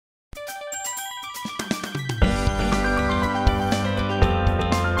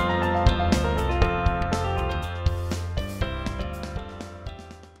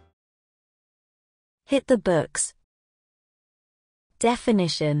Hit the books.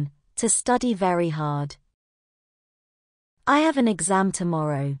 Definition: to study very hard. I have an exam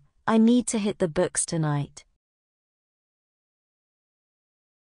tomorrow. I need to hit the books tonight.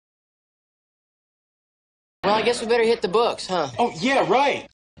 Well, I guess we better hit the books, huh? Oh, yeah, right.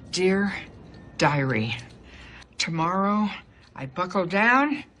 Dear Diary, tomorrow I buckle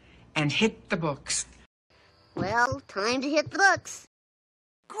down and hit the books. Well, time to hit the books.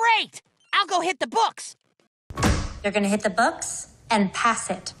 Great! I'll go hit the books. You're gonna hit the books and pass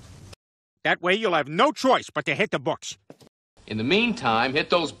it. That way you'll have no choice but to hit the books. In the meantime, hit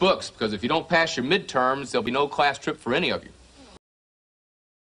those books, because if you don't pass your midterms, there'll be no class trip for any of you.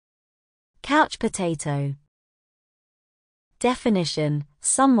 Couch potato. Definition: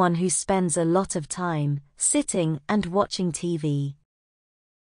 someone who spends a lot of time sitting and watching TV.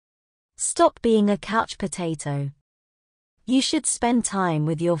 Stop being a couch potato. You should spend time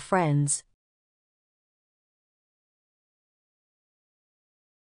with your friends.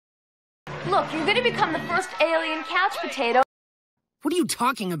 Look, you're gonna become the first alien couch potato. What are you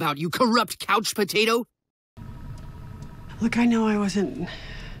talking about, you corrupt couch potato? Look, I know I wasn't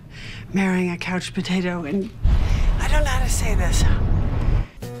marrying a couch potato, and I don't know how to say this.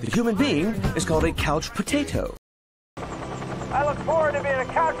 The human being is called a couch potato. I look forward to being a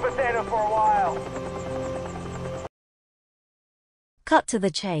couch potato for a while. Cut to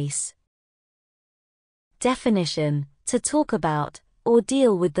the chase. Definition: to talk about or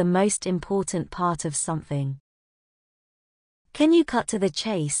deal with the most important part of something. Can you cut to the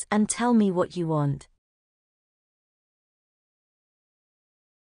chase and tell me what you want?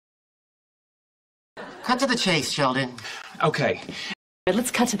 Cut to the chase, Sheldon. Okay.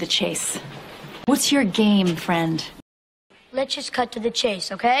 Let's cut to the chase. What's your game, friend? Let's just cut to the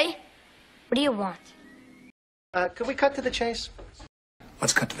chase, okay? What do you want? Could we cut to the chase?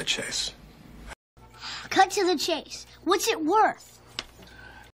 Let's cut to the chase. Cut to the chase. What's it worth?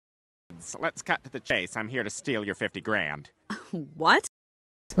 So let's cut to the chase. I'm here to steal your 50 grand. What?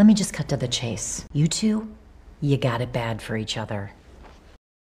 Let me just cut to the chase. You two, you got it bad for each other.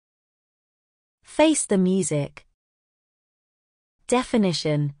 Face the music.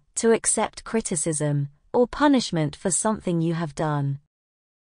 Definition: to accept criticism or punishment for something you have done.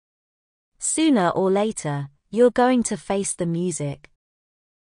 Sooner or later, you're going to face the music.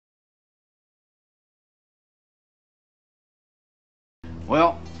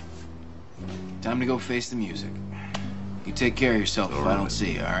 Well, time to go face the music. You take care of yourself if I don't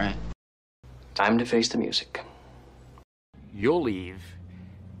see you, all right? Time to face the music. You'll leave,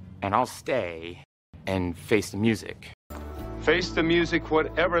 and I'll stay and face the music. Face the music,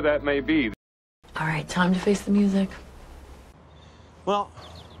 whatever that may be. All right, time to face the music. Well,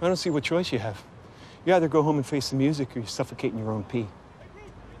 I don't see what choice you have. You either go home and face the music, or you suffocate in your own pee.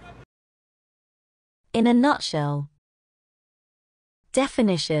 In a nutshell.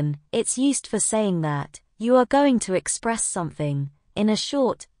 Definition: it's used for saying that you are going to express something in a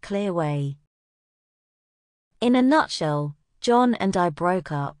short, clear way. In a nutshell, John and I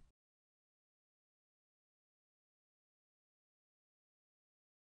broke up.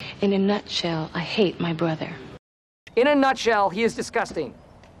 In a nutshell, I hate my brother. In a nutshell, he is disgusting.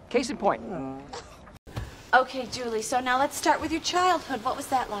 Case in point. Okay, Julie, so now let's start with your childhood. What was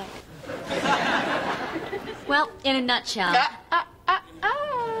that like? Well, in a nutshell.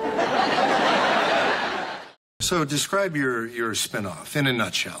 So describe your spin-off in a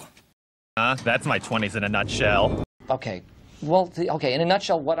nutshell. That's my 20s in a nutshell. Okay. Well, in a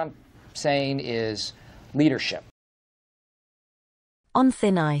nutshell, what I'm saying is leadership. On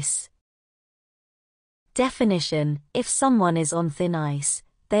thin ice. Definition: if someone is on thin ice,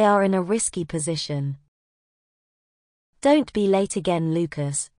 they are in a risky position. Don't be late again,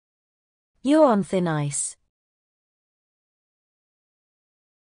 Lucas. You're on thin ice.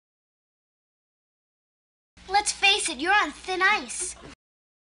 Let's face it, you're on thin ice.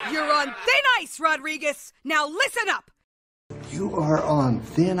 You're on thin ice, Rodriguez. Now listen up. You are on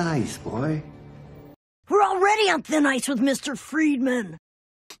thin ice, boy. We're already on thin ice with Mr. Friedman.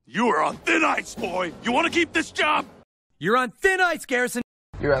 You are on thin ice, boy. You want to keep this job? You're on thin ice, Garrison.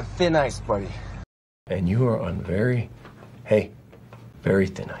 You're on thin ice, buddy. And you are on very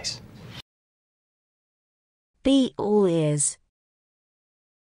thin ice. Be all ears.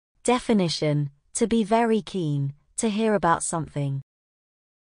 Definition: to be very keen to hear about something.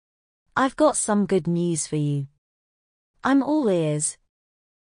 I've got some good news for you. I'm all ears.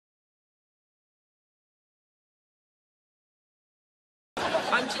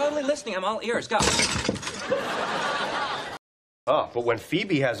 I'm totally listening. I'm all ears. Go. Oh, but when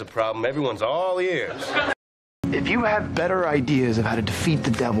Phoebe has a problem, everyone's all ears. If you have better ideas of how to defeat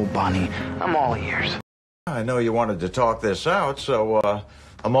the devil, Bonnie, I'm all ears. I know you wanted to talk this out, so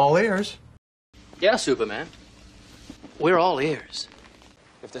I'm all ears. Yeah, Superman. We're all ears.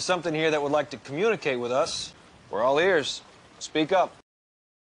 If there's something here that would like to communicate with us, we're all ears. Speak up.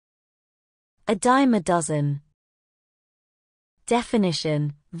 A dime a dozen.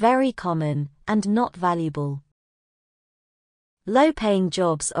 Definition: very common and not valuable. Low-paying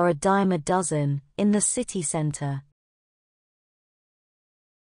jobs are a dime a dozen in the city center.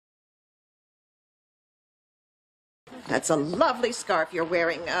 That's a lovely scarf you're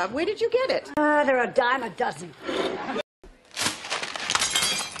wearing. Where did you get it? They're a dime a dozen.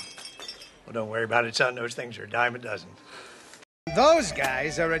 Well, don't worry about it, son. Those things are a dime a dozen. Those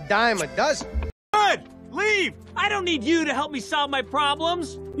guys are a dime a dozen. Good! Leave! I don't need you to help me solve my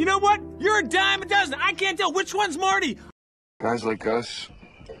problems. You know what? You're a dime a dozen. I can't tell which one's Marty. Guys like us,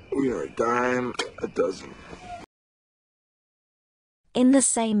 we are a dime a dozen. In the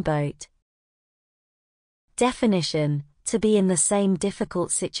same boat. Definition: to be in the same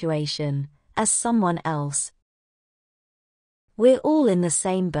difficult situation as someone else. We're all in the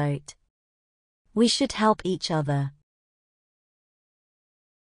same boat. We should help each other.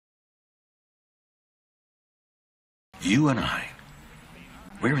 You and I,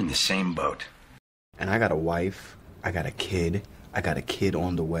 we're in the same boat. And I got a wife, I got a kid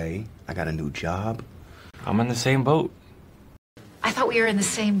on the way, I got a new job. I'm in the same boat. I thought we were in the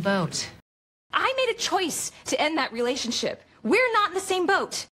same boat. I made a choice to end that relationship. We're not in the same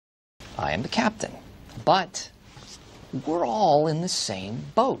boat. I am the captain, but we're all in the same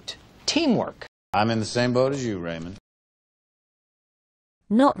boat. Teamwork. I'm in the same boat as you, Raymond.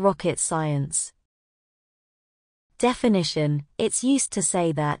 Not rocket science. Definition: it's used to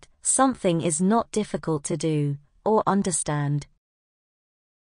say that something is not difficult to do or understand.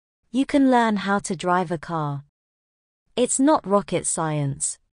 You can learn how to drive a car. It's not rocket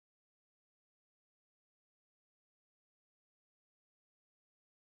science.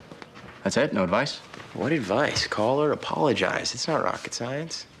 That's it? No advice? What advice? Call her, apologize. It's not rocket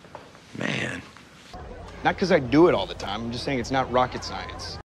science. Man. Not because I do it all the time. I'm just saying it's not rocket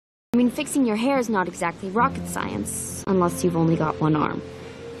science. I mean, fixing your hair is not exactly rocket science, unless you've only got one arm.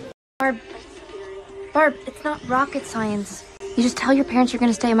 Barb, it's not rocket science. You just tell your parents you're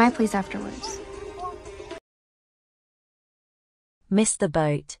going to stay at my place afterwards. Miss the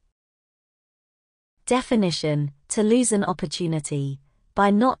boat. Definition: to lose an opportunity by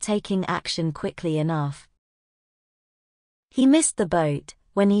not taking action quickly enough. He missed the boat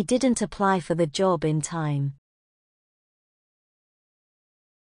when he didn't apply for the job in time.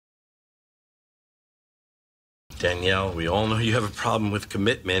 Danielle, we all know you have a problem with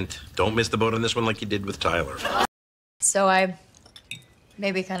commitment. Don't miss the boat on this one like you did with Tyler. So I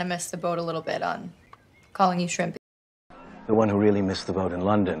maybe kind of missed the boat a little bit on calling you shrimpy. The one who really missed the boat in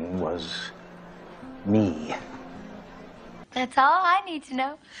London was me. That's all I need to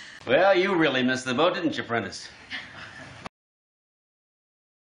know. Well, you really missed the boat, didn't you, Prentice?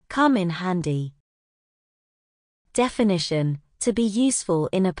 Come in handy. Definition: to be useful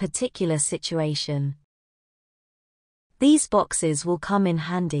in a particular situation. These boxes will come in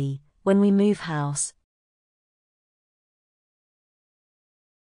handy when we move house.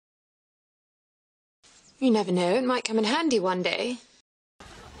 You never know, it might come in handy one day.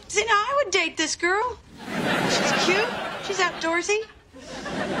 See, now I would date this girl. She's cute, she's outdoorsy.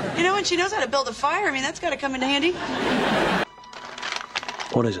 You know, and she knows how to build a fire. I mean, that's got to come in handy.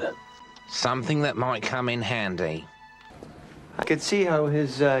 What is it? Something that might come in handy. I could see how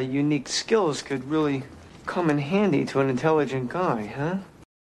his unique skills could really come in handy to an intelligent guy, huh?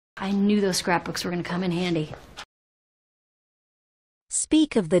 I knew those scrapbooks were going to come in handy.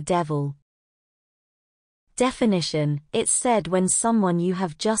 Speak of the devil. Definition: it's said when someone you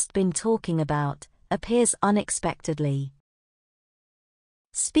have just been talking about appears unexpectedly.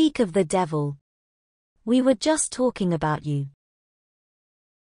 Speak of the devil. We were just talking about you.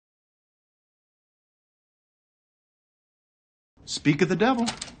 Speak of the devil.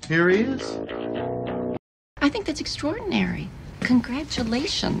 Here he is. I think that's extraordinary.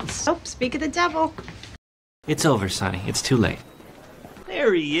 Congratulations. Oh, speak of the devil. It's over, Sonny. It's too late.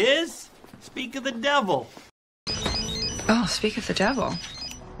 There he is. Speak of the devil. Oh, speak of the devil.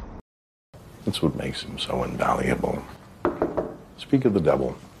 That's what makes him so invaluable. Speak of the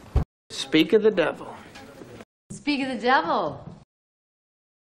devil. Speak of the devil. Speak of the devil.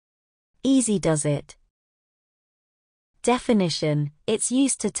 Easy does it. Definition: it's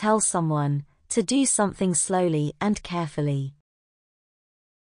used to tell someone to do something slowly and carefully.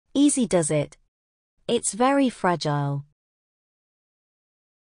 Easy does it. It's very fragile.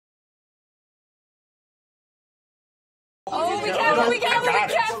 Oh, be careful, be careful,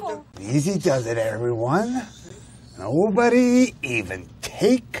 be careful! Easy does it, everyone. Nobody even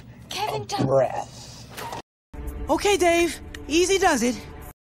take a breath. Okay, Dave. Easy does it.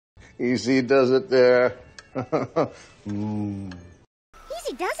 Easy does it there. Easy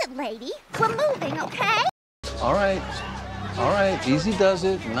does it, lady. We're moving, okay? All right. All right. Easy does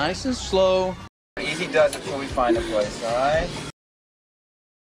it. Nice and slow. Easy does it till we find a place, all right?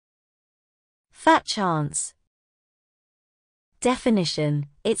 Fat chance. Definition: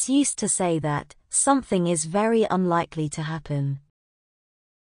 it's used to say that something is very unlikely to happen.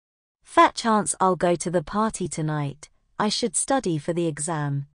 Fat chance I'll go to the party tonight. I should study for the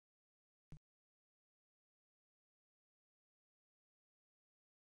exam.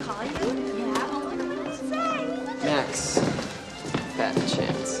 Max, fat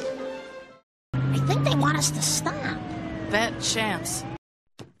chance. I think they want us to stop. Fat chance.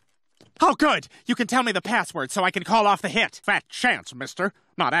 Oh, good. You can tell me the password so I can call off the hit. Fat chance, mister.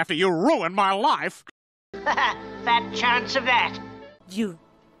 Not after you ruined my life. Fat chance of that. You,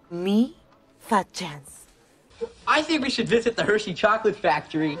 me, fat chance. I think we should visit the Hershey Chocolate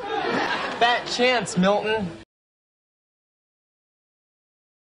Factory. Fat chance, Milton.